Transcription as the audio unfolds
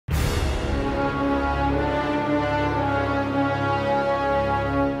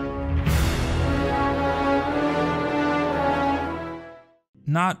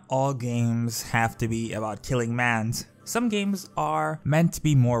Not all games have to be about killing mans. Some games are meant to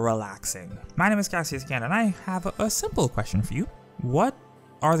be more relaxing. My name is Cassius again, and I have a simple question for you. What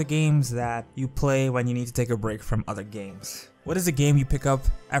are the games that you play when you need to take a break from other games? What is a game you pick up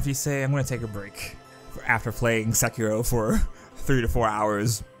after you say, I'm gonna take a break after playing Sekiro for 3 to 4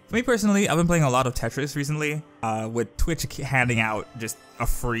 hours? For me personally, I've been playing a lot of Tetris recently, with Twitch handing out just a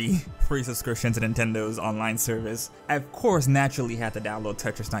free subscription to Nintendo's online service. I of course naturally had to download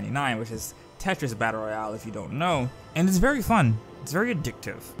Tetris 99, which is Tetris Battle Royale if you don't know, and it's very fun. It's very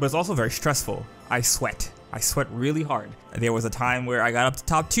addictive, but it's also very stressful. I sweat really hard. There was a time where I got up to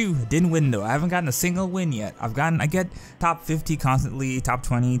top 2, didn't win though. I haven't gotten a single win yet. I get top 50 constantly, top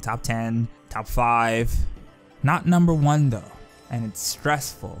 20, top 10, top 5, not number 1 though. And it's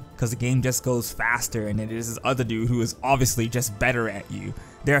stressful because the game just goes faster and it is this other dude who is obviously just better at you.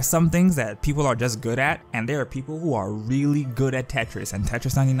 There are some things that people are just good at, and there are people who are really good at Tetris, and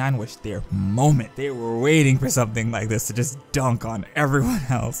Tetris 99 was their moment. They were waiting for something like this to just dunk on everyone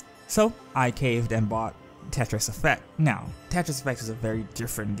else. So I caved and bought Tetris Effect. Now, Tetris Effect is a very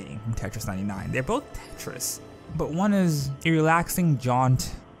different game from Tetris 99. They're both Tetris, but one is a relaxing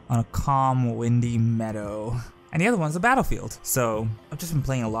jaunt on a calm, windy meadow, and the other one's a battlefield. So I've just been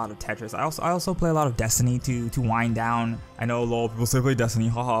playing a lot of Tetris. I also play a lot of Destiny to wind down. I know a lot of people still play Destiny,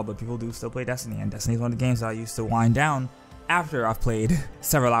 haha, but people do still play Destiny, and Destiny is one of the games that I used to wind down after I've played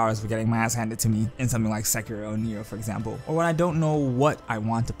several hours of getting my ass handed to me in something like Sekiro or Neo, for example. Or when I don't know what I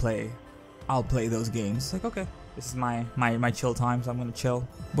want to play, I'll play those games. It's like, okay, this is my chill time, so I'm gonna chill.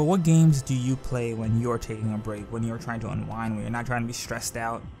 But what games do you play when you're taking a break, when you're trying to unwind, when you're not trying to be stressed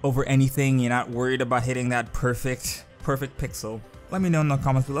out over anything, you're not worried about hitting that perfect pixel? Let me know in the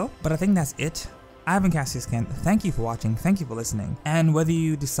comments below. But I think that's it. I've been Cassius Kent. Thank you for watching, thank you for listening. And whether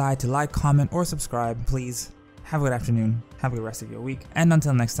you decide to like, comment, or subscribe, please have a good afternoon, have a good rest of your week, and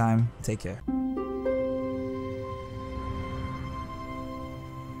until next time, take care.